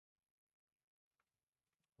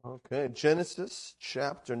Okay, Genesis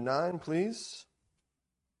chapter 9, please.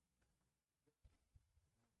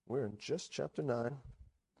 We're in just chapter 9.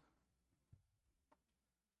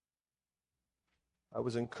 I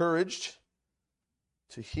was encouraged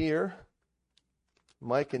to hear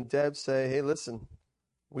Mike and Deb say, hey, listen,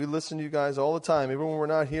 we listen to you guys all the time. Even when we're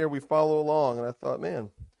not here, we follow along. And I thought, man,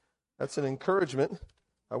 that's an encouragement.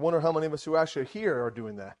 I wonder how many of us who actually are here are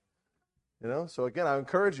doing that. So again, I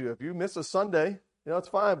encourage you, if you miss a Sunday, it's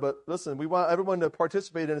fine, but listen, we want everyone to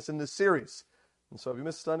participate in this series. And so if you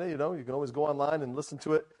miss Sunday, you can always go online and listen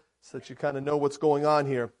to it so that you kind of know what's going on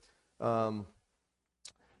here. And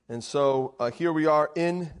so here we are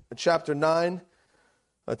in chapter 9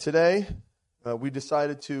 today. We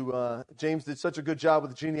decided to, James did such a good job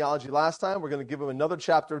with the genealogy last time. We're going to give him another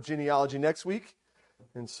chapter of genealogy next week.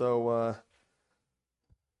 And so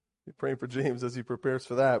be praying for James as he prepares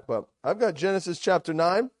for that. But I've got Genesis chapter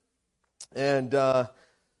 9. And I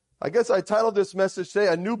guess I titled this message today,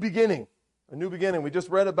 A New Beginning. A New Beginning. We just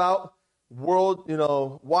read about world,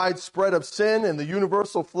 widespread of sin and the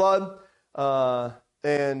universal flood.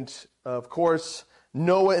 And, of course,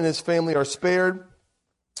 Noah and his family are spared.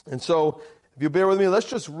 And so, if you bear with me, let's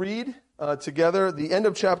just read together the end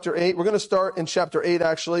of chapter 8. We're going to start in chapter 8,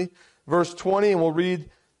 actually, verse 20, and we'll read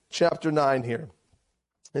chapter 9 here.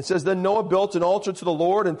 It says, Then Noah built an altar to the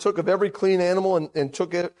Lord and took of every clean animal and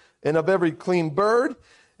took it and of every clean bird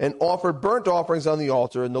and offered burnt offerings on the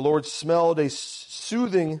altar. And the Lord smelled a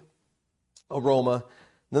soothing aroma.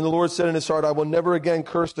 Then the Lord said in his heart, I will never again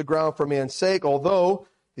curse the ground for man's sake, although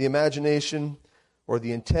the imagination or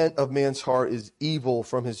the intent of man's heart is evil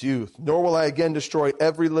from his youth. Nor will I again destroy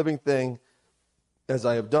every living thing as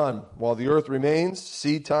I have done. While the earth remains,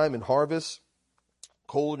 seed time and harvest,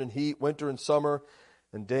 cold and heat, winter and summer,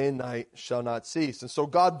 and day and night shall not cease. And so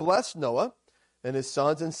God blessed Noah and his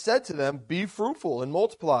sons and said to them, Be fruitful and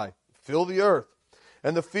multiply, fill the earth.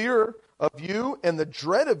 And the fear of you and the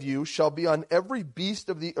dread of you shall be on every beast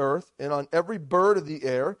of the earth, and on every bird of the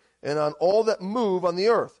air, and on all that move on the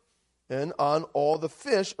earth, and on all the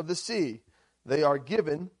fish of the sea. They are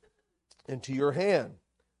given into your hand.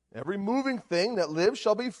 Every moving thing that lives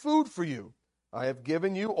shall be food for you. I have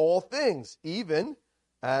given you all things, even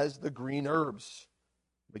as the green herbs.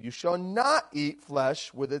 But you shall not eat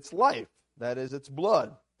flesh with its life, that is, its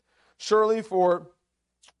blood. Surely for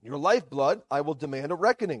your lifeblood I will demand a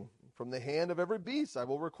reckoning. From the hand of every beast I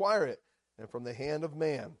will require it, and from the hand of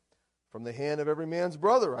man. From the hand of every man's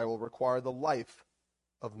brother I will require the life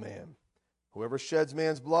of man. Whoever sheds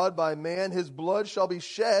man's blood, by man his blood shall be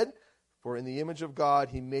shed, for in the image of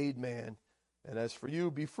God he made man. And as for you,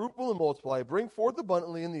 be fruitful and multiply, bring forth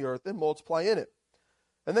abundantly in the earth, and multiply in it.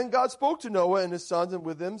 And then God spoke to Noah and his sons and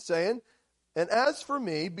with them, saying, And as for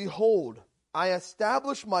me, behold, I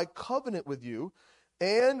establish my covenant with you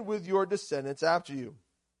and with your descendants after you,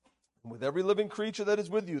 and with every living creature that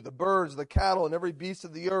is with you, the birds, the cattle, and every beast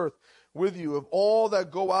of the earth with you, of all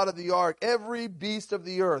that go out of the ark, every beast of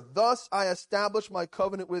the earth. Thus I establish my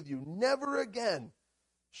covenant with you. Never again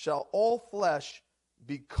shall all flesh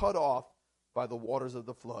be cut off by the waters of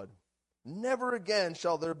the flood. Never again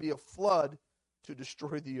shall there be a flood to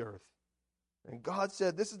destroy the earth. And God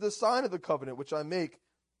said, This is the sign of the covenant which I make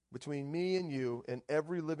between me and you and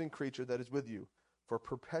every living creature that is with you for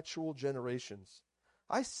perpetual generations.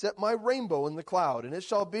 I set my rainbow in the cloud, and it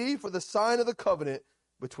shall be for the sign of the covenant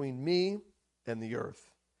between me and the earth.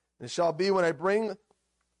 And it shall be when I bring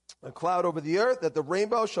a cloud over the earth that the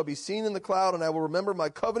rainbow shall be seen in the cloud, and I will remember my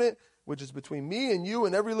covenant which is between me and you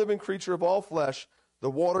and every living creature of all flesh. The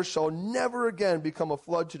waters shall never again become a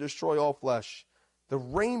flood to destroy all flesh. The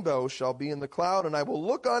rainbow shall be in the cloud, and I will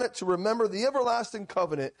look on it to remember the everlasting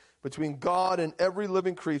covenant between God and every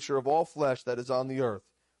living creature of all flesh that is on the earth.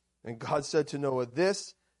 And God said to Noah,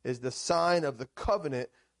 This is the sign of the covenant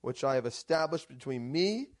which I have established between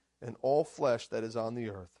me and all flesh that is on the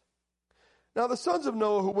earth. Now the sons of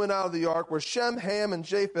Noah who went out of the ark were Shem, Ham, and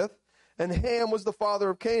Japheth, and Ham was the father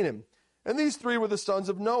of Canaan. And these three were the sons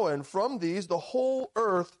of Noah, and from these the whole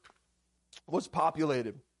earth was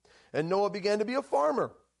populated. And Noah began to be a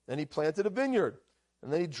farmer, and he planted a vineyard.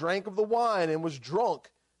 And then he drank of the wine and was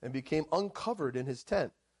drunk and became uncovered in his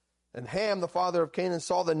tent. And Ham, the father of Canaan,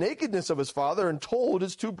 saw the nakedness of his father and told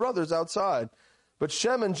his two brothers outside. But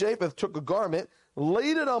Shem and Japheth took a garment,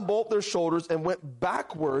 laid it on both their shoulders, and went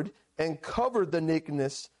backward and covered the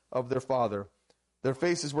nakedness of their father. Their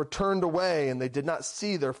faces were turned away, and they did not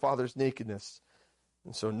see their father's nakedness.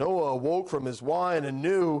 And so Noah awoke from his wine and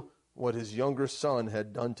knew what his younger son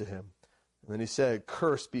had done to him. And then he said,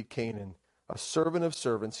 Cursed be Canaan, a servant of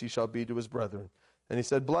servants he shall be to his brethren. And he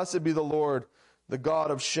said, Blessed be the Lord, the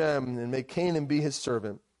God of Shem, and may Canaan be his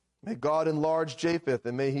servant. May God enlarge Japheth,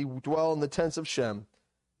 and may he dwell in the tents of Shem,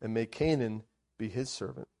 and may Canaan be his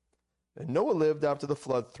servant. And Noah lived after the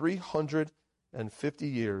flood 350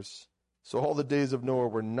 years. So all the days of Noah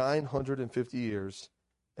were 950 years,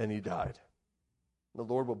 and he died. The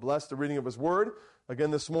Lord will bless the reading of his word.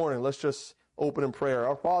 Again this morning, let's just open in prayer.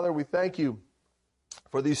 Our Father, we thank you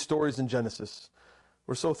for these stories in Genesis.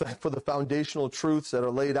 We're so thankful for the foundational truths that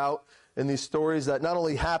are laid out in these stories that not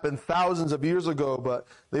only happened thousands of years ago, but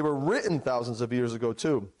they were written thousands of years ago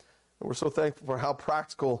too. And we're so thankful for how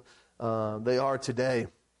practical they are today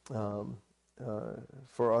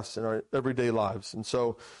for us in our everyday lives. And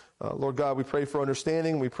so, Lord God, we pray for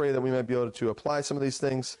understanding. We pray that we might be able to apply some of these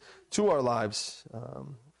things to our lives.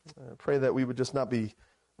 Pray that we would just not be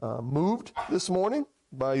moved this morning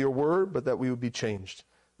by your word, but that we would be changed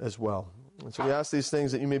as well. And so we ask these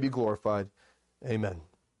things that you may be glorified. Amen.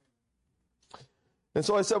 And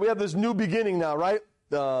so I said we have this new beginning now, right?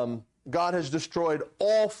 God has destroyed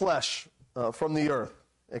all flesh from the earth,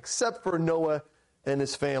 except for Noah and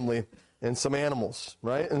his family and some animals,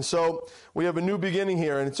 right? And so we have a new beginning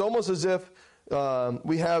here, and it's almost as if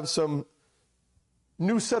we have some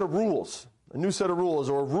new set of rules,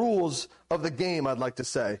 or rules of the game, I'd like to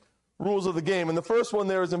say. Rules of the game. And the first one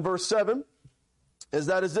there is in verse 7, is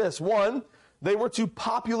this. One, they were to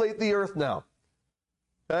populate the earth now.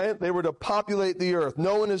 Okay? They were to populate the earth.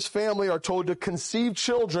 Noah and his family are told to conceive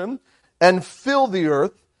children and fill the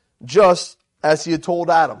earth just as he had told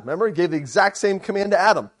Adam. Remember, he gave the exact same command to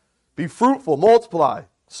Adam. Be fruitful, multiply,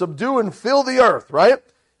 subdue and fill the earth, right?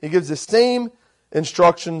 He gives the same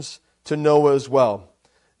instructions to Noah as well.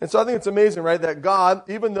 And so I think it's amazing, right, that God,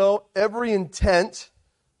 even though every intent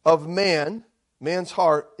of man's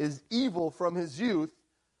heart is evil from his youth,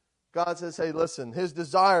 God says, hey, listen, his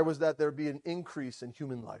desire was that there be an increase in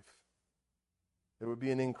human life. There would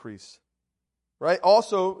be an increase. Right?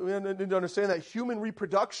 Also, we need to understand that human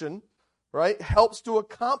reproduction, right, helps to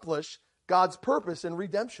accomplish God's purpose in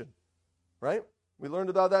redemption. Right? We learned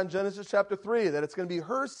about that in Genesis chapter 3, that it's going to be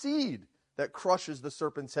her seed that crushes the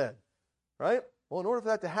serpent's head. Right? Well, in order for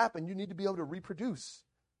that to happen, you need to be able to reproduce.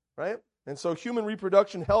 Right? And so human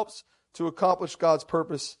reproduction helps to accomplish God's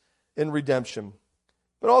purpose in redemption.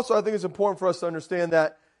 But also, I think it's important for us to understand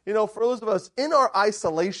that, for those of us in our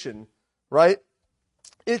isolation, right,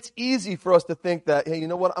 it's easy for us to think that, hey, you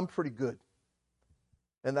know what, I'm pretty good,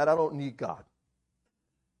 and that I don't need God.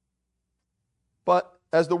 But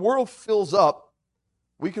as the world fills up,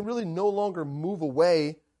 we can really no longer move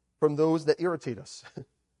away from those that irritate us.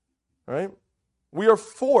 Right? We are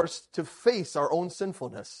forced to face our own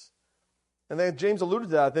sinfulness. And then James alluded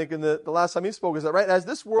to that, I think, in the last time he spoke, is that, right, as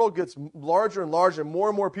this world gets larger and larger, more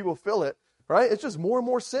and more people fill it, right, it's just more and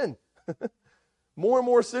more sin. More and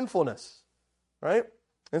more sinfulness, right?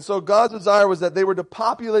 And so God's desire was that they were to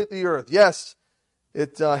populate the earth. Yes,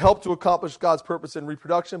 it helped to accomplish God's purpose in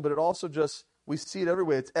reproduction, but it also just, we see it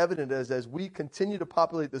everywhere. It's evident as we continue to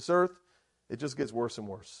populate this earth, it just gets worse and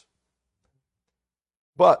worse.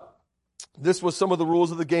 But this was some of the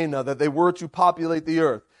rules of the game now, that they were to populate the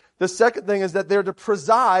earth. The second thing is that they're to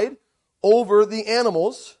preside over the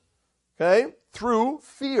animals, okay, through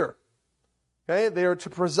fear. Okay, they are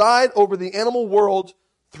to preside over the animal world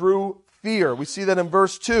through fear. We see that in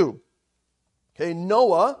verse 2. Okay,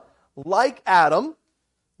 Noah, like Adam,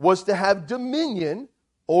 was to have dominion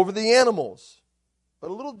over the animals.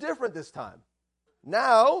 But a little different this time.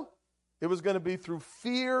 Now, it was going to be through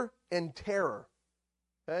fear and terror.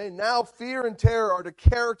 Okay, now fear and terror are to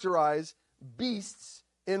characterize beasts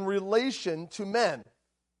in relation to men.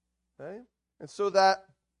 Okay? And so that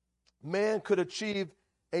man could achieve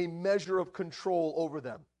a measure of control over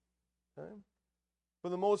them. Okay? For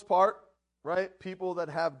the most part, right, people that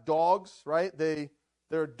have dogs, right,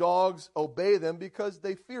 their dogs obey them because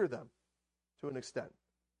they fear them to an extent.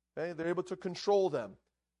 Okay? They're able to control them.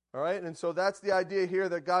 All right? And so that's the idea here,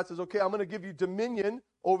 that God says, okay, I'm going to give you dominion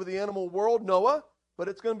over the animal world, Noah, but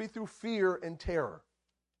it's going to be through fear and terror.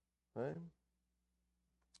 Right?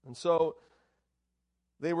 And so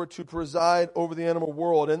they were to preside over the animal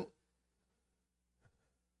world. And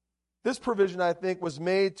this provision, I think, was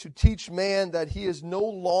made to teach man that he is no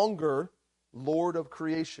longer Lord of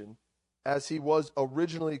creation as he was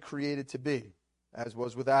originally created to be, as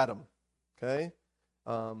was with Adam. Okay?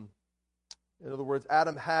 In other words,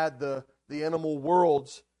 Adam had the animal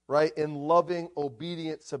worlds, right, in loving,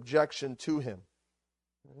 obedient subjection to him.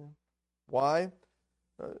 Okay? Why?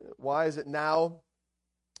 Why is it now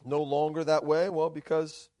no longer that way? Well,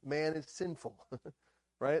 because man is sinful,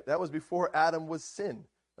 right? That was before Adam was sin,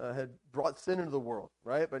 had brought sin into the world,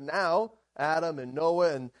 right? But now Adam and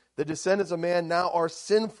Noah and the descendants of man now are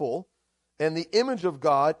sinful, and the image of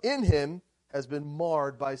God in him has been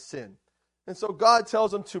marred by sin. And so God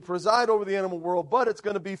tells him to preside over the animal world, but it's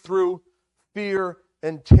going to be through fear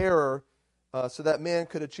and terror, so that man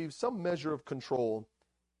could achieve some measure of control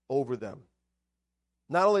over them.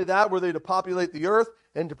 Not only that were they to populate the earth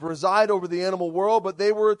and to preside over the animal world, but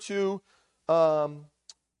they were to,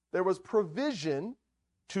 there was provision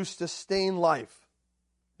to sustain life.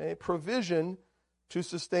 Okay? Provision to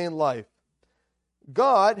sustain life.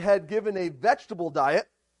 God had given a vegetable diet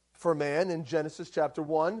for man in Genesis chapter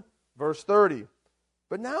 1, verse 30.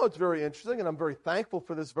 But now it's very interesting, and I'm very thankful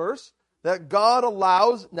for this verse, that God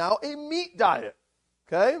allows now a meat diet,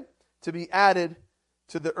 okay, to be added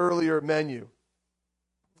to the earlier menu.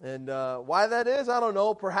 And why that is, I don't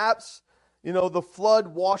know. Perhaps, the flood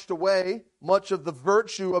washed away much of the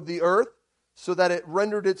virtue of the earth so that it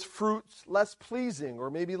rendered its fruits less pleasing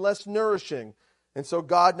or maybe less nourishing. And so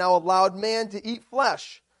God now allowed man to eat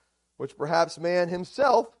flesh, which perhaps man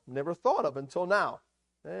himself never thought of until now.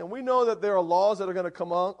 And we know that there are laws that are going to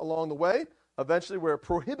come along the way, eventually, where it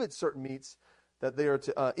prohibits certain meats that they are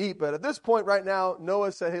to eat. But at this point right now,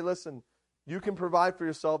 Noah said, hey, listen, you can provide for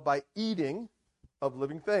yourself by eating of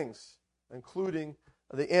living things, including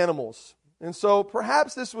the animals. And so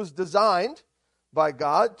perhaps this was designed by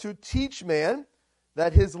God to teach man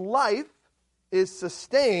that his life is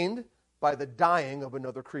sustained by the dying of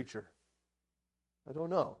another creature. I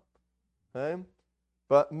don't know. Okay?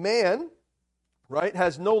 But man, right,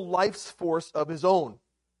 has no life force of his own.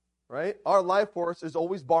 Right? Our life force is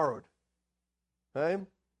always borrowed. Okay?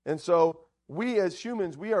 And so we as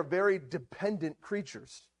humans, we are very dependent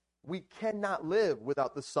creatures. We cannot live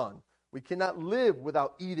without the sun. We cannot live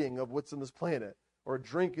without eating of what's on this planet or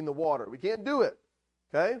drinking the water. We can't do it.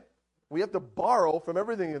 Okay? We have to borrow from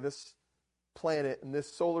everything in this planet and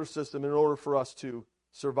this solar system in order for us to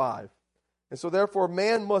survive. And so therefore,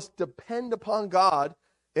 man must depend upon God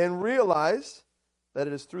and realize that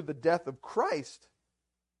it is through the death of Christ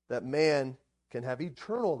that man can have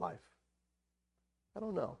eternal life. I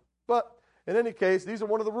don't know. But in any case, these are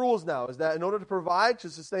one of the rules now, is that in order to provide, to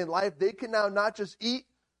sustain life, they can now not just eat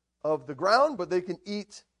of the ground, but they can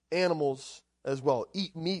eat animals as well,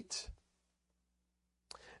 eat meat.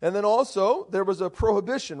 And then also, there was a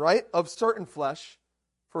prohibition, right, of certain flesh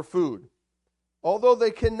for food. Although they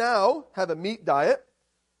can now have a meat diet,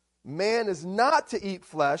 man is not to eat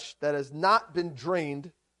flesh that has not been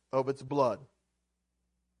drained of its blood.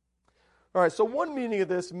 All right, so one meaning of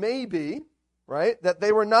this may be, right, that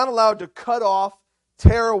they were not allowed to cut off,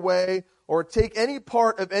 tear away, or take any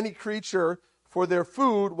part of any creature for their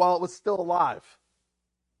food while it was still alive.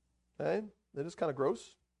 Okay? That is kind of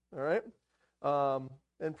gross. All right?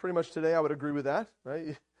 And pretty much today I would agree with that,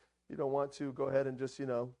 right? You don't want to go ahead and just,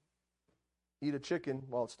 eat a chicken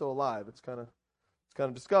while it's still alive. It's kind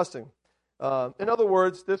of disgusting. In other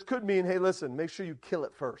words, this could mean, hey, listen, make sure you kill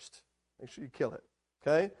it first. Make sure you kill it.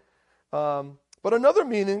 Okay? But another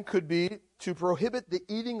meaning could be to prohibit the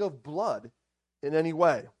eating of blood in any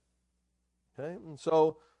way. Okay? And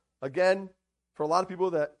so, again, for a lot of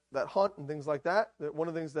people that hunt and things like that, one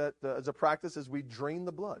of the things that as a practice is we drain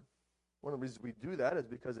the blood. One of the reasons we do that is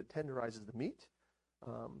because it tenderizes the meat,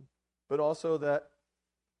 but also that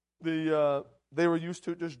they were used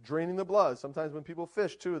to just draining the blood. Sometimes when people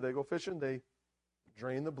fish too, they go fishing, they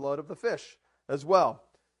drain the blood of the fish as well.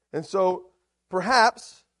 And so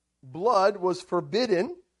perhaps blood was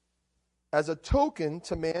forbidden as a token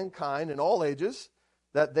to mankind in all ages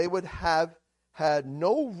that they would have had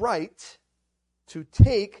no right to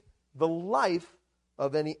take the life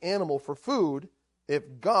of any animal for food if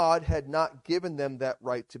God had not given them that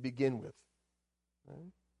right to begin with. Okay?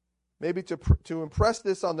 Maybe to impress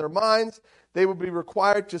this on their minds, they would be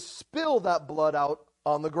required to spill that blood out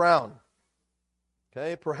on the ground.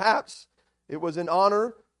 Okay? Perhaps it was in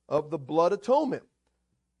honor of the blood atonement.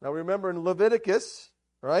 Now remember in Leviticus,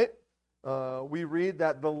 right, we read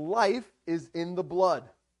that the life is in the blood.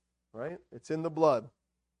 Right? It's in the blood.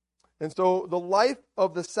 And so the life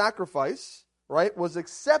of the sacrifice, right, was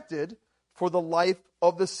accepted for the life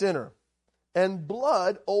of the sinner. And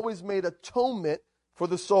blood always made atonement for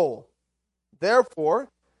the soul. Therefore,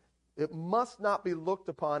 it must not be looked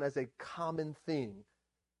upon as a common thing.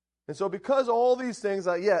 And so because all these things,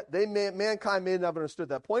 mankind may not have understood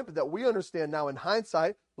that point, but that we understand now in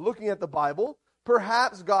hindsight, looking at the Bible,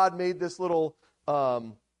 perhaps God made this little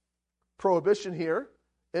prohibition here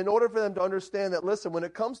in order for them to understand that, listen, when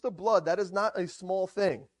it comes to blood, that is not a small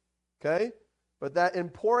thing. Okay? But that in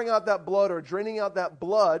pouring out that blood or draining out that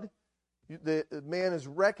blood, the man is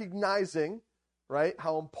recognizing, right,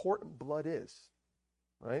 how important blood is.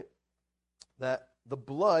 Right? That the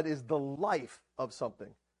blood is the life of something.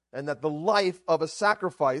 and that the life of a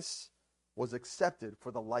sacrifice was accepted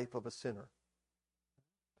for the life of a sinner.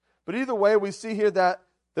 But either way, we see here that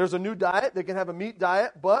there's a new diet. They can have a meat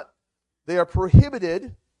diet, but they are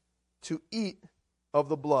prohibited to eat of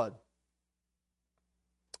the blood.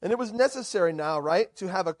 And it was necessary now, right, to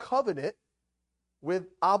have a covenant with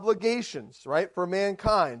obligations, right, for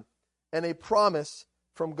mankind and a promise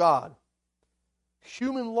from God.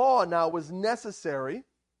 Human law now was necessary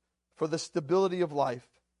for the stability of life,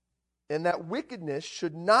 and that wickedness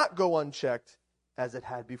should not go unchecked as it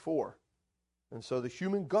had before. And so the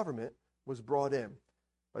human government was brought in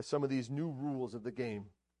by some of these new rules of the game.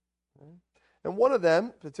 And one of them,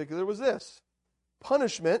 in particular, was this: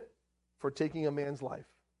 punishment for taking a man's life.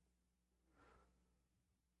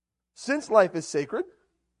 Since life is sacred,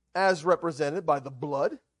 as represented by the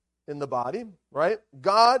blood in the body, right?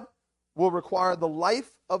 God will require the life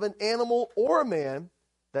of an animal or a man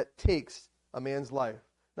that takes a man's life.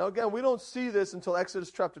 Now again, we don't see this until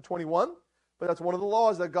Exodus chapter 21, but that's one of the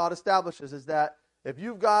laws that God establishes, is that if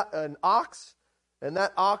you've got an ox and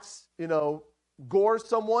that ox, gores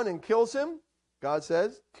someone and kills him, God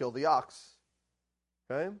says, kill the ox.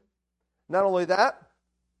 Okay? Not only that,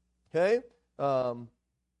 okay,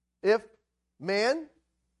 if man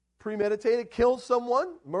premeditated kills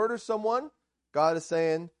someone, murders someone, God is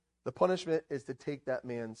saying the punishment is to take that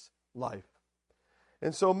man's life.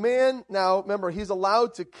 And so man, now remember, he's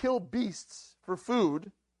allowed to kill beasts for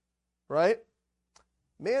food, right?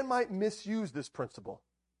 Man might misuse this principle.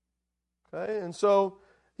 Okay? And so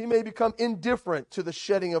he may become indifferent to the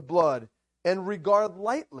shedding of blood and regard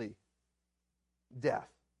lightly death.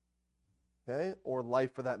 Okay? Or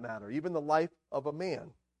life for that matter, even the life of a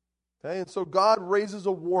man. Okay? And so God raises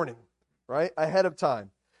a warning, right, ahead of time,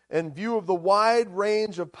 in view of the wide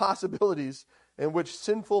range of possibilities in which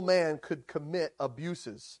sinful man could commit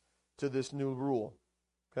abuses to this new rule.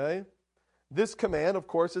 Okay? This command, of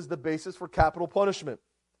course, is the basis for capital punishment.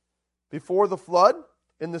 Before the flood,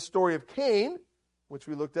 in the story of Cain, which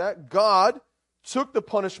we looked at, God took the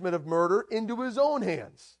punishment of murder into his own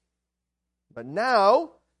hands. But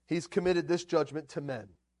now, he's committed this judgment to men,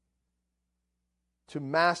 to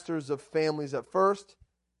masters of families at first,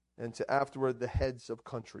 and to afterward the heads of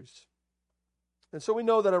countries. And so we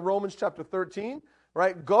know that in Romans chapter 13,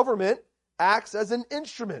 right, government acts as an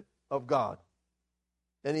instrument of God.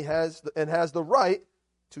 And he has the right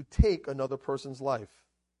to take another person's life.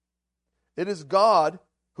 It is God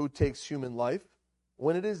who takes human life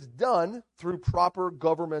when it is done through proper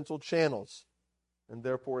governmental channels, and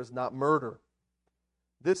therefore is not murder.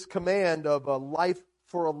 This command of a life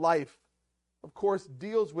for a life, of course,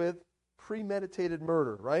 deals with premeditated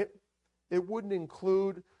murder, right? It wouldn't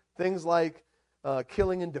include things like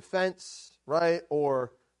killing in defense, right?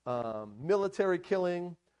 Or military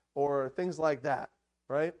killing, or things like that,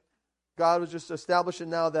 right? God was just establishing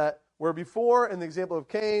now that where before, in the example of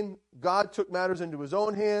Cain, God took matters into his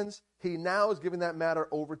own hands, he now is giving that matter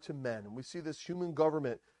over to men. And we see this human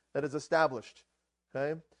government that is established,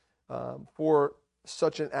 okay, for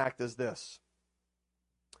such an act as this.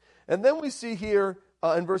 And then we see here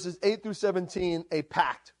in verses 8 through 17 a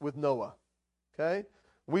pact with Noah. Okay?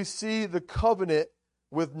 We see the covenant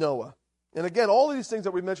with Noah. And again, all of these things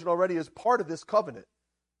that we mentioned already is part of this covenant.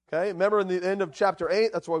 Okay? Remember in the end of chapter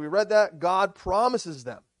 8, that's why we read that, God promises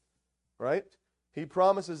them, right? He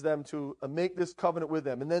promises them to make this covenant with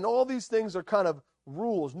them. And then all these things are kind of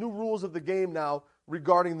rules, new rules of the game now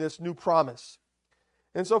regarding this new promise.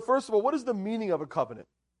 And so first of all, what is the meaning of a covenant?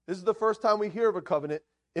 This is the first time we hear of a covenant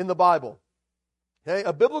in the Bible. Okay?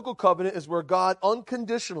 A biblical covenant is where God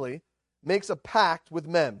unconditionally makes a pact with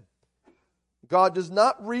men. God does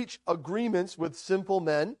not reach agreements with sinful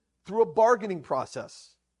men through a bargaining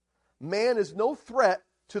process. Man is no threat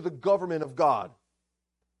to the government of God.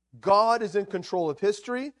 God is in control of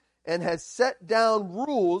history and has set down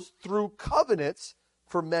rules through covenants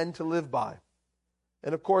for men to live by.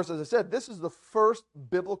 And of course, as I said, this is the first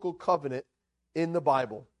biblical covenant in the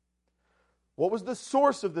Bible. What was the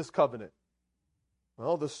source of this covenant?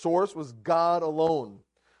 Well, the source was God alone.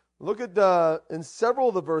 Look at, in several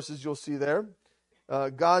of the verses you'll see there,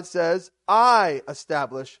 God says, I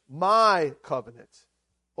establish my covenant,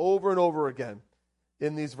 over and over again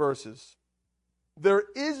in these verses. There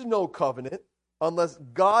is no covenant unless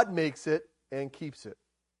God makes it and keeps it.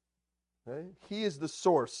 Okay? He is the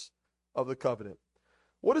source of the covenant.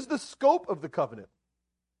 What is the scope of the covenant?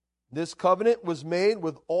 This covenant was made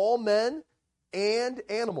with all men and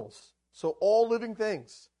animals. So all living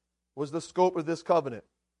things was the scope of this covenant.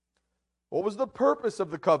 What was the purpose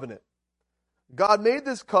of the covenant? God made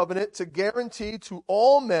this covenant to guarantee to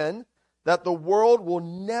all men that the world will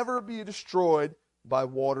never be destroyed by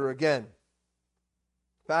water again.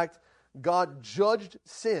 In fact, God judged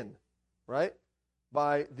sin, right,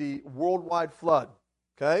 by the worldwide flood,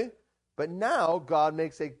 okay? But now God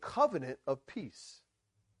makes a covenant of peace.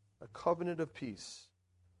 A covenant of peace.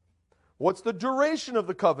 What's the duration of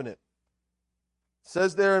the covenant? It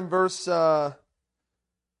says there in verse,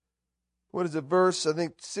 verse, I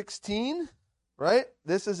think, 16, right?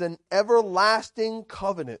 This is an everlasting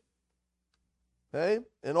covenant. Okay?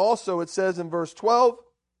 And also it says in verse 12,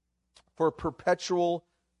 for perpetual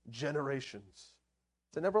generations.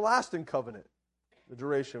 It's an everlasting covenant, the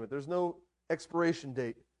duration of it. There's no expiration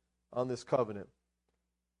date on this covenant.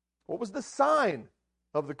 What was the sign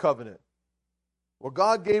of the covenant? Well,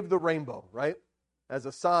 God gave the rainbow, right, as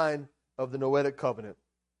a sign of the Noahic covenant,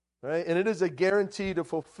 right? And it is a guarantee to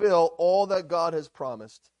fulfill all that God has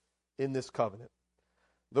promised in this covenant.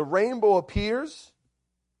 The rainbow appears.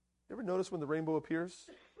 You ever notice when the rainbow appears?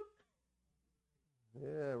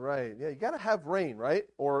 Yeah, right. Yeah, you got to have rain, right?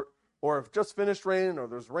 Or if just finished rain, or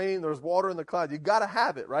there's rain, there's water in the clouds. You got to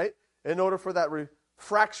have it, right? In order for that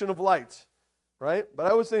refraction of light, right? But I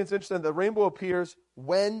always think it's interesting that the rainbow appears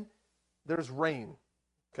when there's rain,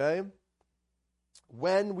 okay?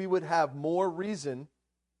 When we would have more reason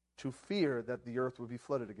to fear that the earth would be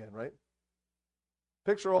flooded again, right?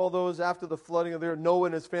 Picture all those after the flooding of the earth, Noah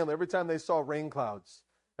and his family. Every time they saw rain clouds,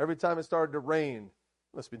 every time it started to rain,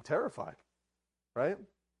 they must have been terrified, right?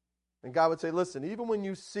 And God would say, listen, even when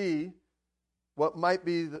you see what might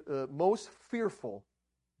be the most fearful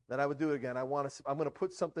that I would do it again, I'm going to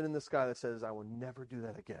put something in the sky that says I will never do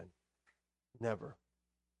that again. Never.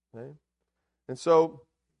 Okay? And so,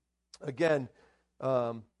 again,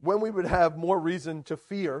 when we would have more reason to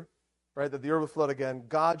fear, right, that the earth would flood again,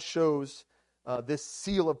 God shows this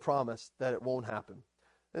seal of promise that it won't happen.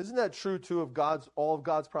 Isn't that true, too, of all of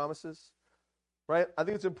God's promises? Right? I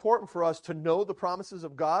think it's important for us to know the promises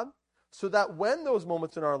of God so that when those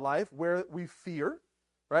moments in our life where we fear,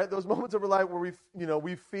 right, those moments of our life where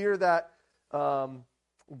we fear that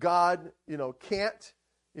God, can't,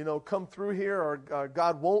 come through here, or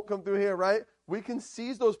God won't come through here, right? We can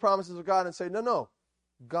seize those promises of God and say, no,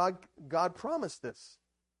 God promised this.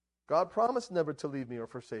 God promised never to leave me or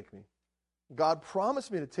forsake me. God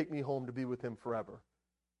promised me to take me home to be with him forever.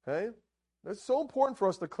 Okay? It's so important for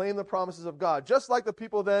us to claim the promises of God. Just like the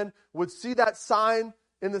people then would see that sign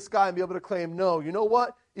in the sky and be able to claim, no, you know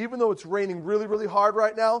what? Even though it's raining really, really hard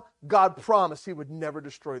right now, God promised he would never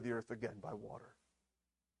destroy the earth again by water.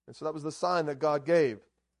 And so that was the sign that God gave.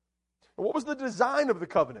 And what was the design of the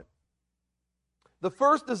covenant? The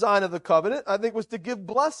first design of the covenant, I think, was to give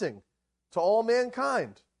blessing to all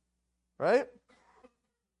mankind. Right?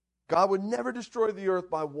 God would never destroy the earth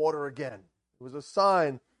by water again. It was a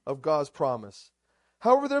sign of God's promise.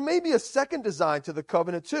 However, there may be a second design to the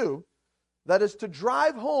covenant too, that is to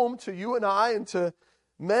drive home to you and I and to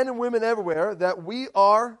men and women everywhere that we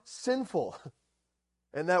are sinful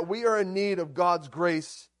and that we are in need of God's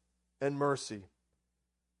grace and mercy.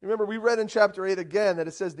 Remember, we read in chapter 8 again that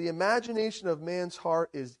it says, the imagination of man's heart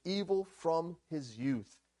is evil from his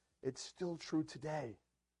youth. It's still true today.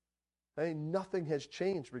 Okay? Nothing has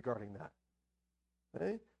changed regarding that.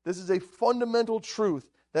 Okay? This is a fundamental truth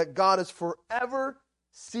that God is forever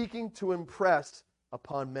seeking to impress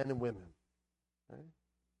upon men and women.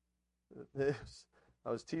 Okay? I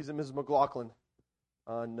was teasing Mrs. McLaughlin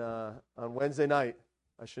on Wednesday night.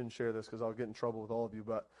 I shouldn't share this because I'll get in trouble with all of you,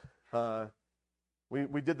 but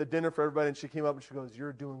we did the dinner for everybody, and she came up and she goes,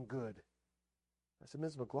 "You're doing good." I said,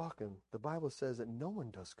 "Mrs. McLaughlin, the Bible says that no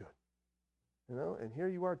one does good. And here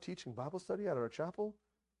you are teaching Bible study at our chapel,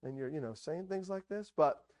 and you're, saying things like this."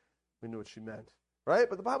 But we knew what she meant, right?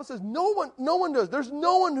 But the Bible says no one does. There's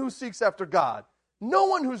no one who seeks after God. No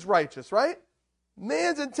one who's righteous, right?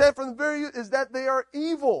 Man's intent from the very youth is that they are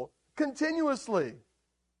evil continuously.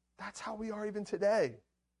 That's how we are even today,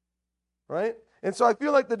 right? And so I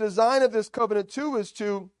feel like the design of this covenant too is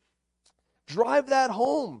to drive that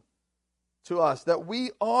home to us, that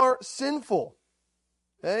we are sinful,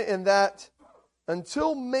 okay? And that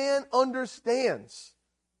until man understands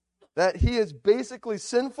that he is basically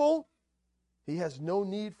sinful, he has no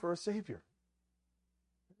need for a Savior.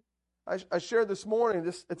 I shared this morning,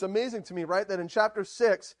 it's amazing to me, right, that in chapter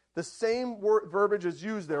 6, the same verbiage is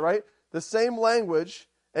used there, right? The same language,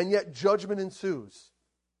 and yet judgment ensues.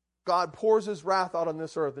 God pours his wrath out on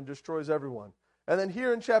this earth and destroys everyone. And then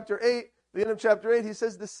here in chapter 8, the end of chapter 8, he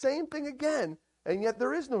says the same thing again, and yet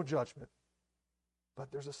there is no judgment.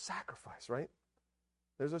 But there's a sacrifice, right?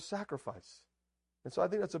 There's a sacrifice. And so I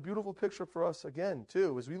think that's a beautiful picture for us again,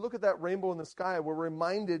 too. As we look at that rainbow in the sky, we're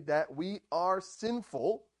reminded that we are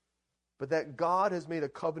sinful, but that God has made a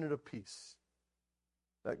covenant of peace.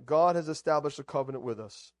 that God has established a covenant with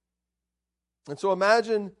us. And so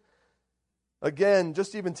imagine, again,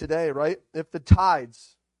 just even today, right? If the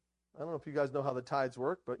tides, I don't know if you guys know how the tides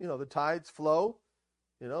work, but, the tides flow,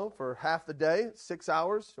 for half the day, 6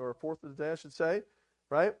 hours, or a fourth of the day, I should say,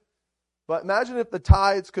 right? But imagine if the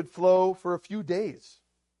tides could flow for a few days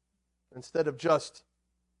instead of just,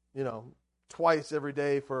 twice every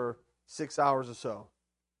day for 6 hours or so.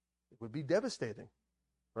 It would be devastating,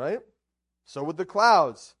 right? So would the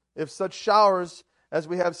clouds, if such showers as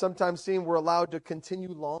we have sometimes seen were allowed to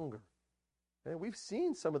continue longer. And we've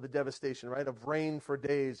seen some of the devastation, right, of rain for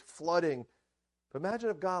days, flooding. But imagine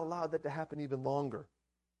if God allowed that to happen even longer,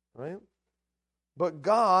 right? But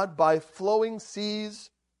God, by flowing seas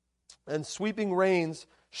and sweeping rains,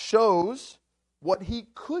 shows what he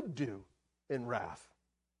could do in wrath,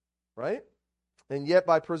 right? And yet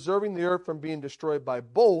by preserving the earth from being destroyed by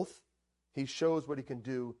both, he shows what he can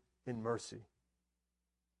do in mercy.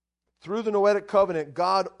 Through the Noahic covenant,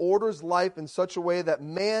 God orders life in such a way that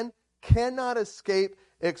man cannot escape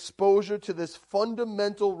exposure to this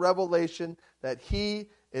fundamental revelation that he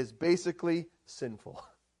is basically sinful.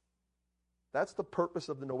 That's the purpose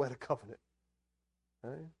of the Noahic covenant.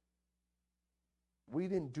 Right? We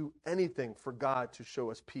didn't do anything for God to show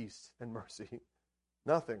us peace and mercy.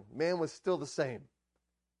 Nothing. Man was still the same.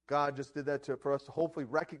 God just did that for us to hopefully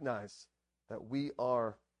recognize that we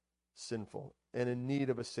are sinful and in need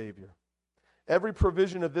of a Savior. Every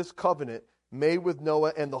provision of this covenant made with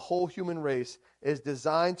Noah and the whole human race is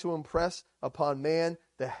designed to impress upon man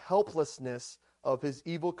the helplessness of his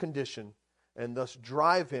evil condition and thus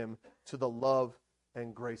drive him to the love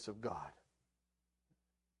and grace of God.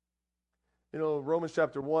 Romans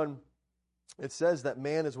chapter 1, it says that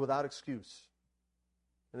man is without excuse.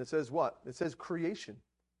 And it says what? It says creation,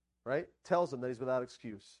 right? Tells him that he's without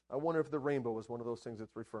excuse. I wonder if the rainbow is one of those things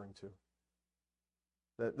it's referring to.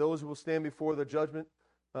 That those who will stand before the judgment,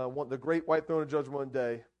 the great white throne of judgment one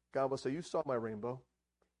day, God will say, you saw my rainbow.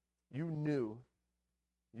 You knew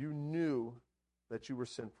that you were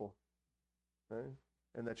sinful, right?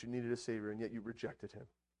 And that you needed a Savior, and yet you rejected him.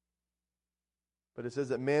 But it says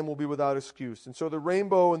that man will be without excuse. And so the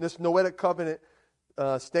rainbow in this Noahic covenant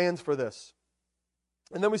stands for this.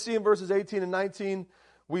 And then we see in verses 18 and 19,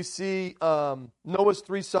 we see Noah's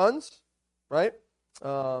 3 sons, right?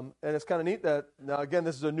 And it's kind of neat that, now again,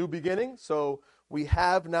 this is a new beginning. So we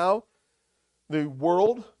have now the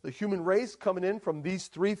world, the human race coming in from these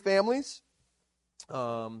 3 families.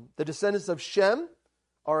 The descendants of Shem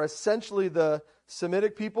are essentially the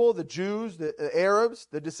Semitic people, the Jews, the Arabs.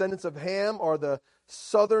 The descendants of Ham are the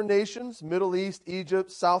southern nations, Middle East,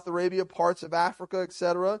 Egypt, South Arabia, parts of Africa,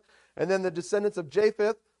 etc. And then the descendants of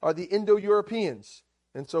Japheth are the Indo-Europeans.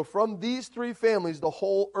 And so from these 3 families, the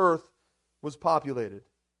whole earth was populated.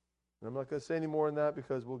 And I'm not going to say any more on that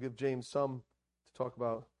because we'll give James some to talk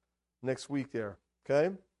about next week there.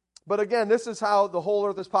 Okay? But again, this is how the whole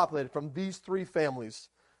earth is populated, from these 3 families,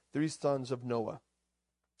 3 sons of Noah.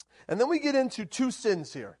 And then we get into 2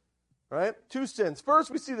 sins here. Right? 2 sins. First,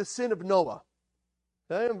 we see the sin of Noah.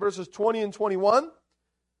 Okay? In verses 20 and 21.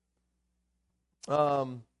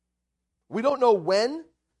 We don't know when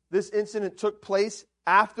this incident took place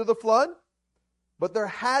after the flood, but there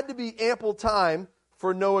had to be ample time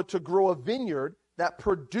for Noah to grow a vineyard that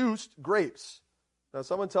produced grapes. Now,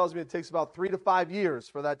 someone tells me it takes about 3 to 5 years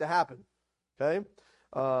for that to happen. Okay?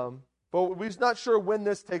 But we're not sure when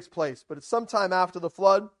this takes place, but it's sometime after the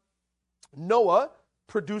flood. Noah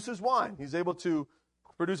produces wine. He's able to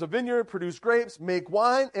produce a vineyard, produce grapes, make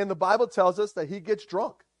wine, and the Bible tells us that he gets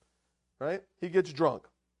drunk. Right? He gets drunk.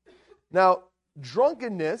 Now,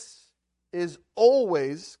 drunkenness is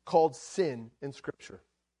always called sin in Scripture.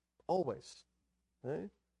 Always. Okay?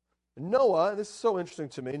 Noah, this is so interesting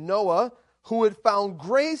to me, Noah, who had found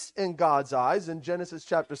grace in God's eyes in Genesis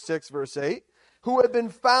chapter 6, verse 8, who had been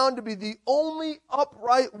found to be the only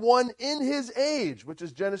upright one in his age, which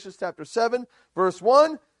is Genesis chapter 7, verse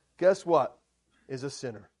 1, guess what? Is a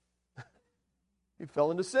sinner. He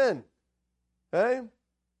fell into sin. Okay?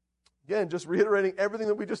 Again, just reiterating everything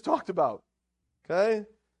that we just talked about. Okay?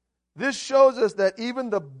 This shows us that even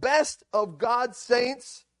the best of God's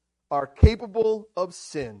saints are capable of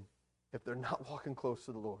sin if they're not walking close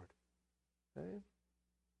to the Lord. Okay?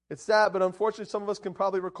 It's sad, but unfortunately some of us can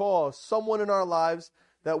probably recall someone in our lives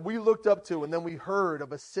that we looked up to and then we heard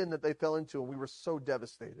of a sin that they fell into and we were so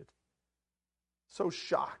devastated. So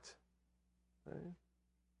shocked. Okay?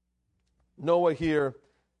 Noah here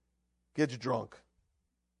gets drunk.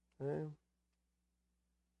 Okay?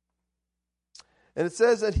 And it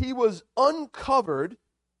says that he was uncovered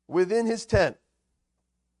within his tent.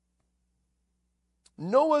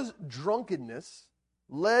 Noah's drunkenness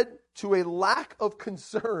led to a lack of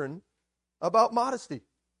concern about modesty.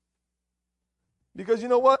 Because you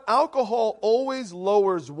know what? Alcohol always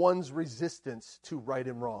lowers one's resistance to right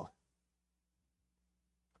and wrong.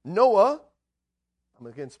 Noah, I'm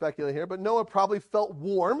again speculating here, but Noah probably felt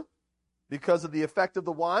warm because of the effect of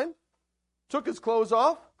the wine, took his clothes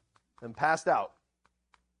off, and passed out.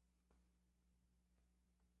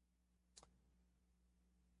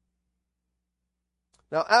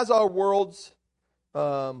 Now, as our world's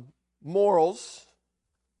morals,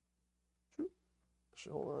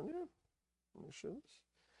 hold on here. Let me show this.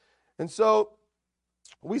 And so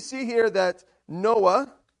we see here that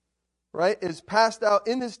Noah, right, is passed out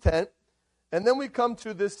in his tent, and then we come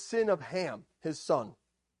to this sin of Ham, his son.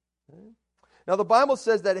 Okay. Now the Bible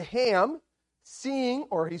says that Ham,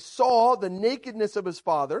 he saw the nakedness of his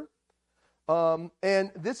father,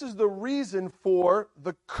 and this is the reason for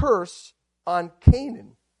the curse on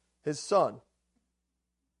Canaan, his son.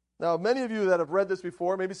 Now, many of you that have read this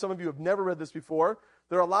before, maybe some of you have never read this before,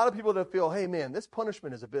 there are a lot of people that feel, hey man, this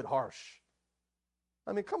punishment is a bit harsh.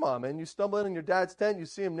 I mean, come on, man. You stumble in your dad's tent, you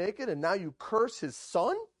see him naked, and now you curse his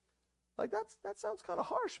son? Like, that sounds kind of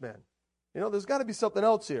harsh, man. You know, there's got to be something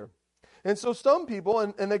else here. And so some people,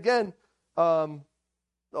 and again, a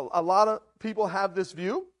lot of people have this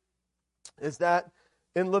view, is that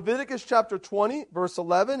in Leviticus chapter 20, verse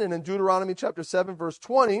 11, and in Deuteronomy chapter 7, verse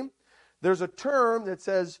 20, there's a term that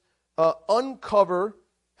says uncover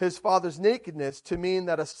his father's nakedness to mean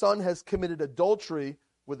that a son has committed adultery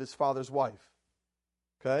with his father's wife.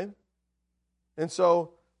 Okay? And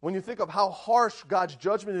so when you think of how harsh God's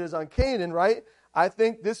judgment is on Canaan, right, I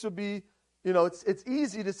think this would be, you know, it's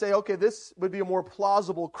easy to say, okay, this would be a more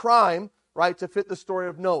plausible crime, right, to fit the story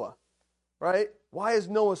of Noah, right? Why is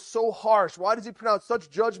Noah so harsh? Why does he pronounce such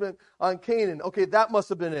judgment on Canaan? Okay, that must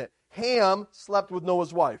have been it. Ham slept with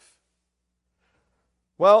Noah's wife.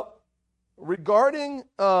 Well, regarding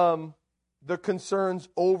the concerns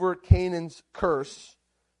over Canaan's curse,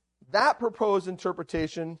 that proposed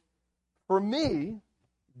interpretation, for me,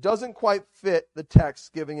 doesn't quite fit the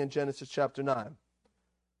text given in Genesis chapter 9.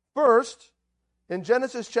 First, in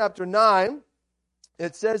Genesis chapter 9,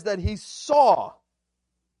 it says that he saw,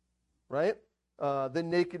 right, the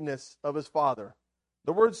nakedness of his father.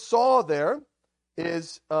 The word saw there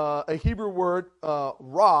is a Hebrew word,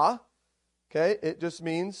 ra. Okay, it just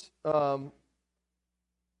means, the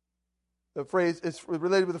phrase is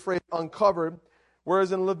related with the phrase uncovered,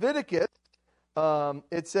 whereas in Leviticus,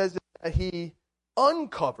 it says that he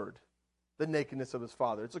uncovered the nakedness of his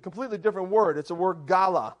father. It's a completely different word. It's a word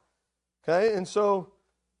gala. Okay, and so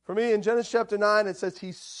for me, in Genesis chapter 9, it says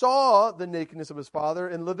he saw the nakedness of his father.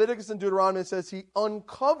 In Leviticus and Deuteronomy, it says he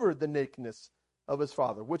uncovered the nakedness of his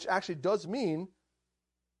father, which actually does mean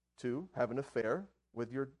to have an affair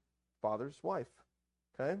with your father's wife.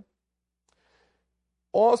 Okay?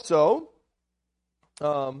 Also,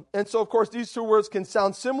 and so of course these two words can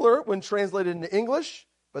sound similar when translated into English,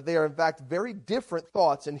 but they are in fact very different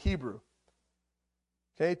thoughts in Hebrew.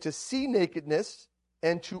 Okay? To see nakedness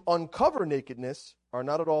and to uncover nakedness are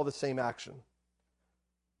not at all the same action.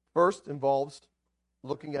 First involves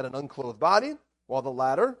looking at an unclothed body, while the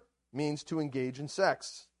latter means to engage in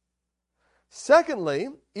sex. Secondly,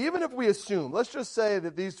 even if we assume, let's just say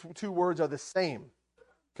that these two words are the same,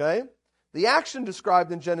 okay? The action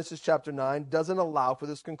described in Genesis chapter 9 doesn't allow for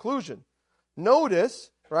this conclusion. Notice,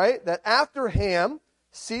 right, that after Ham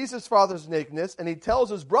sees his father's nakedness and he tells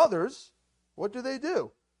his brothers, what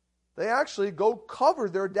do? They actually go cover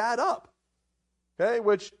their dad up. Okay,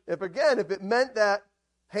 which, if it meant that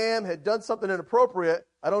Ham had done something inappropriate,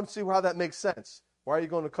 I don't see how that makes sense. Why are you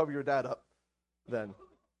going to cover your dad up then?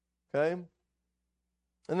 Okay?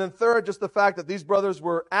 And then third, just the fact that these brothers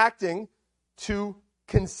were acting to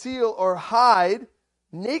conceal or hide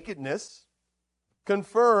nakedness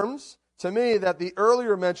confirms to me that the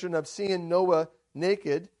earlier mention of seeing Noah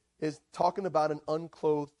naked is talking about an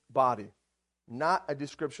unclothed body, not a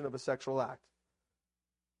description of a sexual act.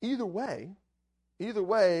 Either way,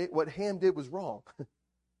 what Ham did was wrong.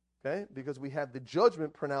 Okay? Because we have the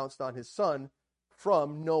judgment pronounced on his son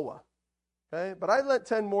from Noah. Okay? But I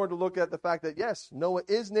tend more to look at the fact that, yes, Noah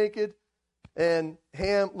is naked and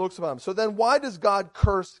Ham looks upon him. So then why does God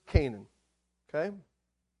curse Canaan? Okay?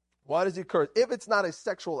 Why does he curse? If it's not a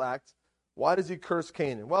sexual act, why does he curse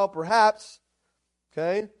Canaan? Well, perhaps,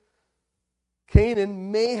 okay,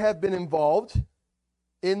 Canaan may have been involved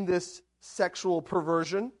in this sexual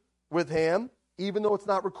perversion with Ham, even though it's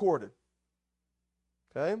not recorded.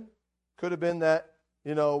 Okay? Could have been that,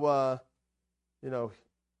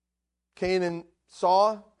 Canaan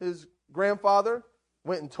saw his grandfather,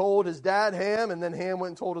 went and told his dad, Ham, and then Ham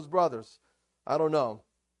went and told his brothers. I don't know.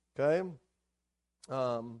 Okay?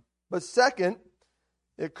 But second,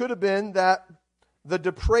 it could have been that the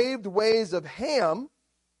depraved ways of Ham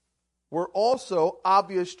were also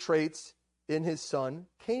obvious traits in his son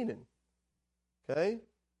Canaan. Okay?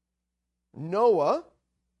 Noah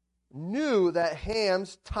knew that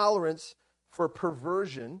Ham's tolerance for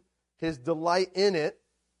perversion, his delight in it,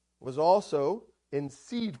 was also in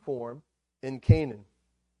seed form in Canaan.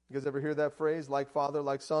 You guys ever hear that phrase, like father,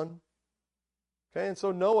 like son? Okay, and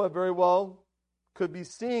so Noah very well could be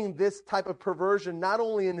seeing this type of perversion not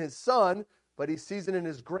only in his son, but he sees it in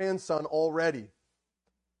his grandson already.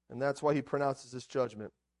 And that's why he pronounces this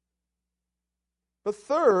judgment. But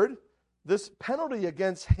third, this penalty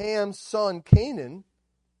against Ham's son Canaan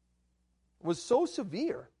was so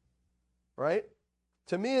severe, right?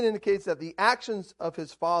 To me, it indicates that the actions of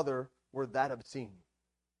his father were that obscene.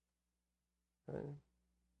 Okay?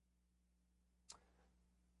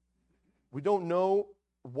 We don't know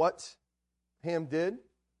what Ham did,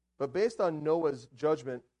 but based on Noah's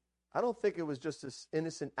judgment, I don't think it was just this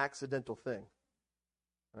innocent accidental thing,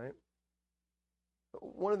 right?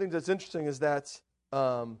 One of the things that's interesting is that,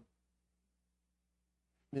 Ham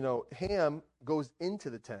goes into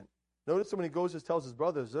the tent. Notice when he goes and tells his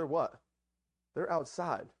brothers, they're what? They're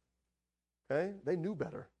outside, okay? They knew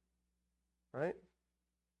better, right?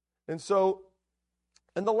 And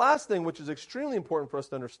the last thing, which is extremely important for us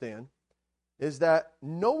to understand, is that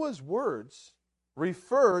Noah's words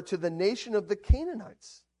refer to the nation of the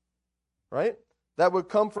Canaanites, right? That would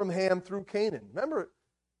come from Ham through Canaan. Remember,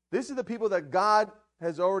 these are the people that God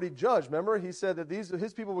has already judged. Remember, he said that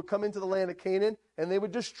his people would come into the land of Canaan and they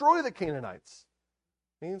would destroy the Canaanites.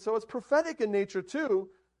 And so it's prophetic in nature too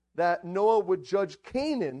that Noah would judge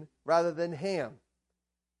Canaan rather than Ham,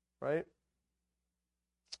 right?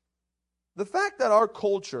 The fact that our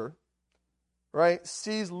culture, right,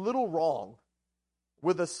 sees little wrong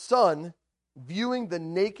with a son viewing the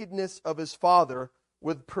nakedness of his father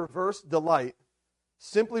with perverse delight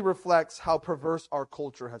simply reflects how perverse our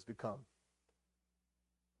culture has become.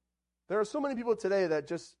 There are so many people today that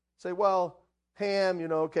just say, well, Ham,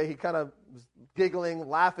 he kind of was giggling,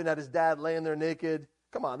 laughing at his dad laying there naked.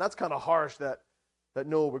 Come on, that's kind of harsh that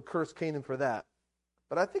Noah would curse Canaan for that.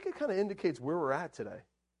 But I think it kind of indicates where we're at today.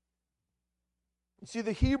 You see,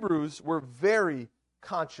 the Hebrews were very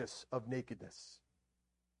conscious of nakedness.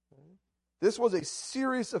 This was a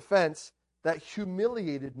serious offense that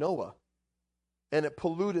humiliated Noah, and it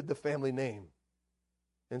polluted the family name.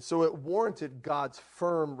 And so it warranted God's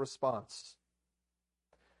firm response.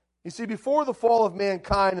 You see, before the fall of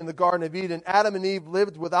mankind in the Garden of Eden, Adam and Eve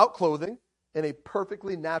lived without clothing in a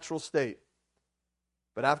perfectly natural state.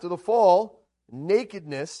 But after the fall,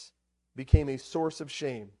 nakedness became a source of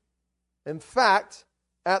shame. In fact,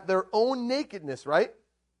 at their own nakedness, right,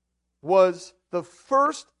 was the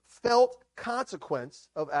first felt consequence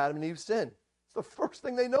of Adam and Eve's sin. It's the first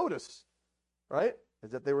thing they noticed, right,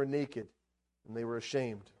 is that they were naked and they were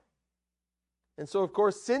ashamed. And so, of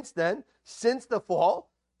course, since then, since the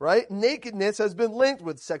fall, right, nakedness has been linked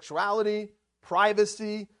with sexuality,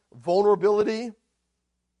 privacy, vulnerability.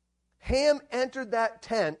 Ham entered that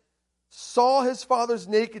tent, saw his father's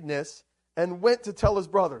nakedness, and went to tell his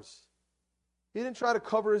brothers. He didn't try to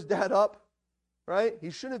cover his dad up, right? He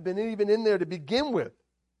shouldn't have been even in there to begin with,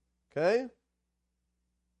 okay?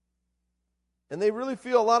 And they really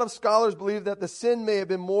feel, a lot of scholars believe that the sin may have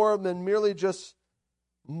been more than merely just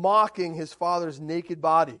mocking his father's naked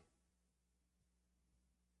body.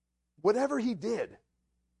 Whatever he did,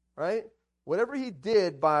 right? Whatever he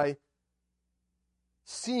did by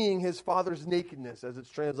seeing his father's nakedness, as it's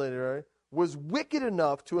translated, right, was wicked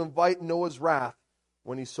enough to invite Noah's wrath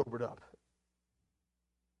when he sobered up.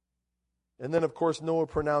 And then, of course, Noah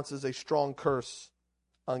pronounces a strong curse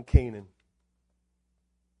on Canaan.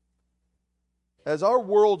 As our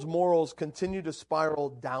world's morals continue to spiral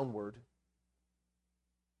downward,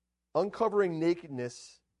 uncovering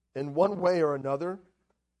nakedness in one way or another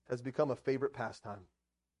has become a favorite pastime.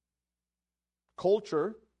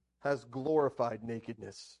 Culture has glorified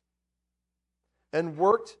nakedness and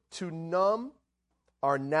worked to numb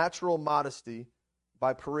our natural modesty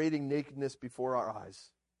by parading nakedness before our eyes.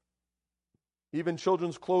 Even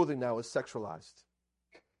children's clothing now is sexualized.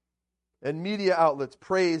 And media outlets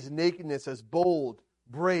praise nakedness as bold,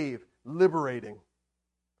 brave, liberating.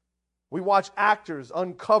 We watch actors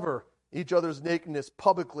uncover each other's nakedness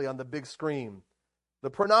publicly on the big screen. The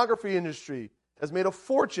pornography industry has made a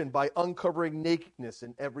fortune by uncovering nakedness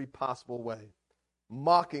in every possible way,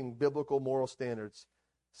 mocking biblical moral standards,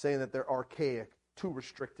 saying that they're archaic, too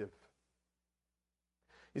restrictive.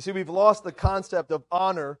 You see, we've lost the concept of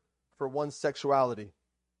honor for one's sexuality.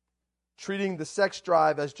 treating the sex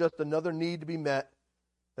drive as just another need to be met,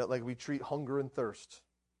 that like we treat hunger and thirst.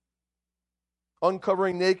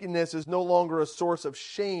 Uncovering nakedness is no longer a source of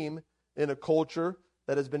shame in a culture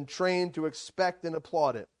that has been trained to expect and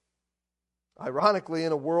applaud it. Ironically,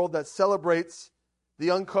 in a world that celebrates the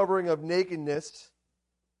uncovering of nakedness,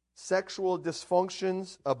 sexual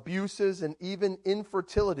dysfunctions, abuses, and even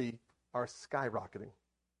infertility are skyrocketing.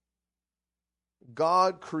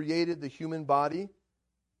 God created the human body,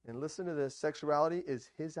 and listen to this, sexuality is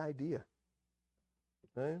His idea.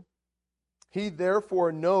 Okay? He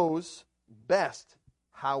therefore knows best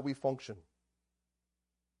how we function.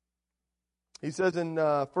 He says in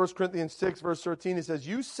 1 Corinthians 6, verse 13, he says,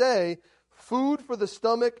 "You say, food for the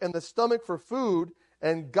stomach and the stomach for food,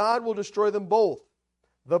 and God will destroy them both.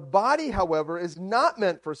 The body, however, is not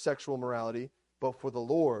meant for sexual morality, but for the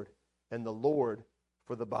Lord, and the Lord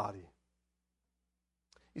for the body."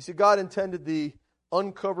 You see, God intended the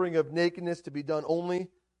uncovering of nakedness to be done only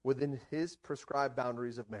within His prescribed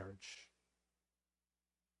boundaries of marriage.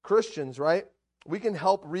 Christians, right? We can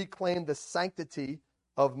help reclaim the sanctity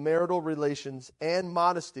of marital relations and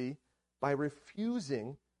modesty by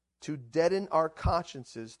refusing to deaden our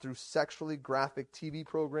consciences through sexually graphic TV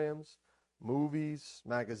programs, movies,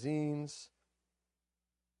 magazines.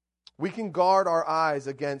 We can guard our eyes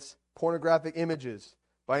against pornographic images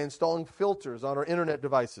by installing filters on our internet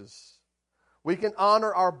devices. We can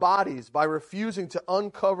honor our bodies by refusing to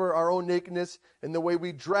uncover our own nakedness in the way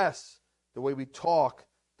we dress, the way we talk,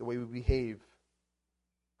 the way we behave.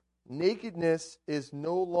 Nakedness is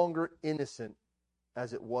no longer innocent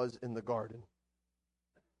as it was in the garden.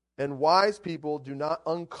 And wise people do not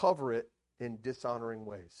uncover it in dishonoring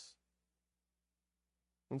ways.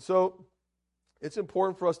 And so, it's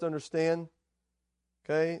important for us to understand,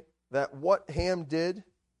 okay, that what Ham did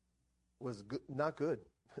was not good.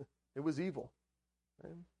 It was evil.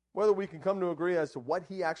 Okay? Whether we can come to agree as to what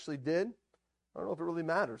he actually did, I don't know if it really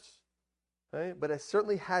matters. Okay? But it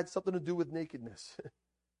certainly had something to do with nakedness.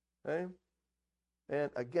 Okay? And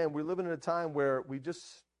again, we're living in a time where we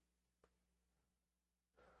just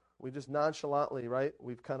nonchalantly, right?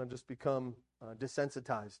 We've kind of just become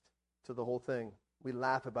desensitized to the whole thing. We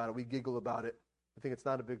laugh about it. We giggle about it. I think it's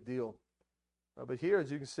not a big deal. But here,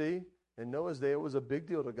 as you can see, in Noah's day, it was a big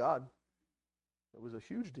deal to God. It was a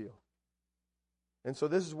huge deal. And so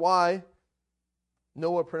this is why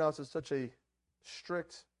Noah pronounces such a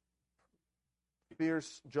strict,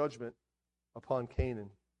 fierce judgment upon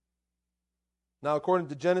Canaan. Now, according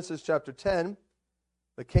to Genesis chapter 10,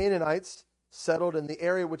 the Canaanites settled in the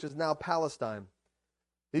area which is now Palestine.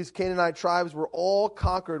 These Canaanite tribes were all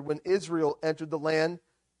conquered when Israel entered the land,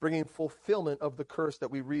 bringing fulfillment of the curse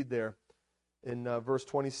that we read there in verse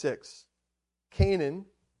 26. Canaan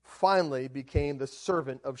finally became the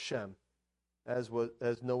servant of Shem, as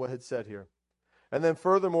Noah had said here. And then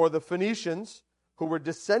furthermore, the Phoenicians, who were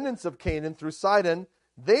descendants of Canaan through Sidon,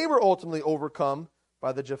 they were ultimately overcome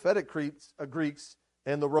by the Japhetic Greeks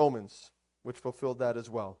and the Romans, which fulfilled that as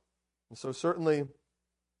well. And so certainly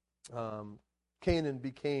Canaan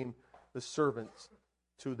became the servants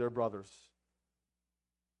to their brothers.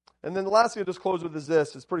 And then the last thing I'll just close with is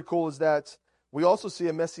this. It's pretty cool, is that we also see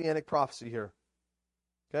a messianic prophecy here.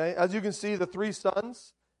 Okay, as you can see, the three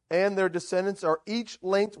sons and their descendants are each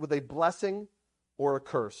linked with a blessing or a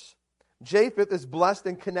curse. Japheth is blessed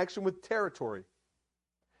in connection with territory.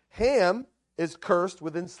 Ham is cursed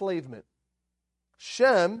with enslavement.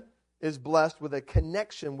 Shem is blessed with a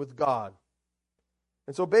connection with God.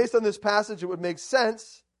 And so based on this passage, it would make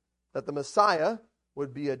sense that the Messiah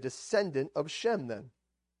would be a descendant of Shem then,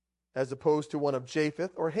 as opposed to one of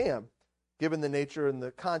Japheth or Ham, given the nature and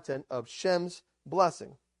the content of Shem's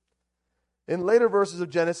blessing. In later verses of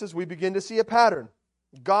Genesis, we begin to see a pattern.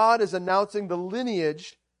 God is announcing the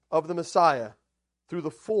lineage of the Messiah through the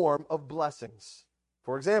form of blessings.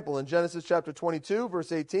 For example, in Genesis chapter 22,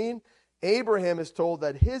 verse 18, Abraham is told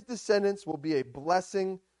that his descendants will be a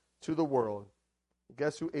blessing to the world.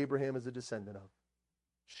 Guess who Abraham is a descendant of?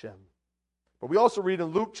 Shem. But we also read in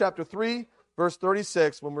Luke chapter 3, verse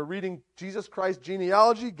 36, when we're reading Jesus Christ's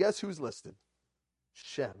genealogy, guess who's listed?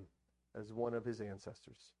 Shem as one of his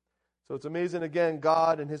ancestors. So it's amazing, again,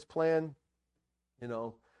 God and his plan.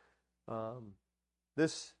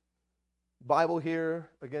 This Bible here,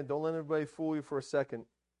 again, don't let everybody fool you for a second.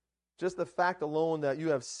 Just the fact alone that you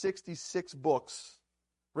have 66 books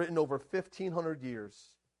written over 1,500 years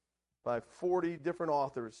by 40 different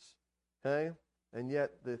authors, okay? And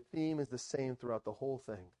yet the theme is the same throughout the whole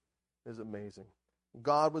thing. Is amazing.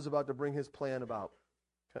 God was about to bring his plan about,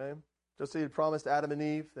 okay? Just as he had promised Adam and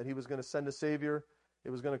Eve that he was going to send a Savior. It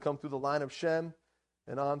was going to come through the line of Shem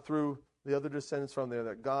and on through the other descendants from there,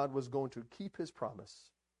 that God was going to keep his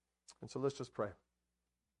promise. And so let's just pray.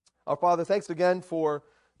 Our Father, thanks again for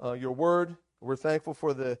your word. We're thankful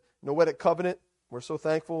for the Noetic covenant. We're so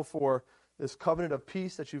thankful for this covenant of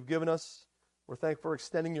peace that you've given us. We're thankful for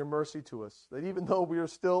extending your mercy to us, that even though we are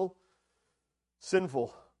still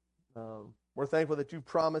sinful, we're thankful that you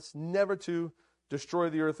promised never to destroy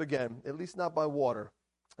the earth again, at least not by water.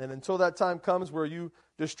 And until that time comes where you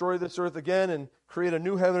destroy this earth again and create a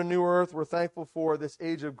new heaven and new earth, we're thankful for this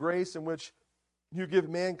age of grace in which you give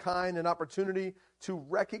mankind an opportunity to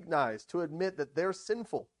recognize, to admit that they're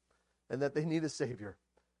sinful and that they need a Savior.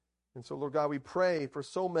 And so, Lord God, we pray for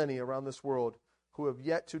so many around this world who have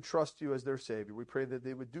yet to trust you as their Savior. We pray that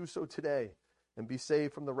they would do so today and be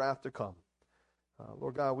saved from the wrath to come.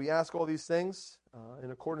 Lord God, we ask all these things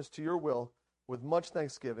in accordance to your will with much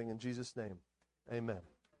thanksgiving in Jesus' name. Amen.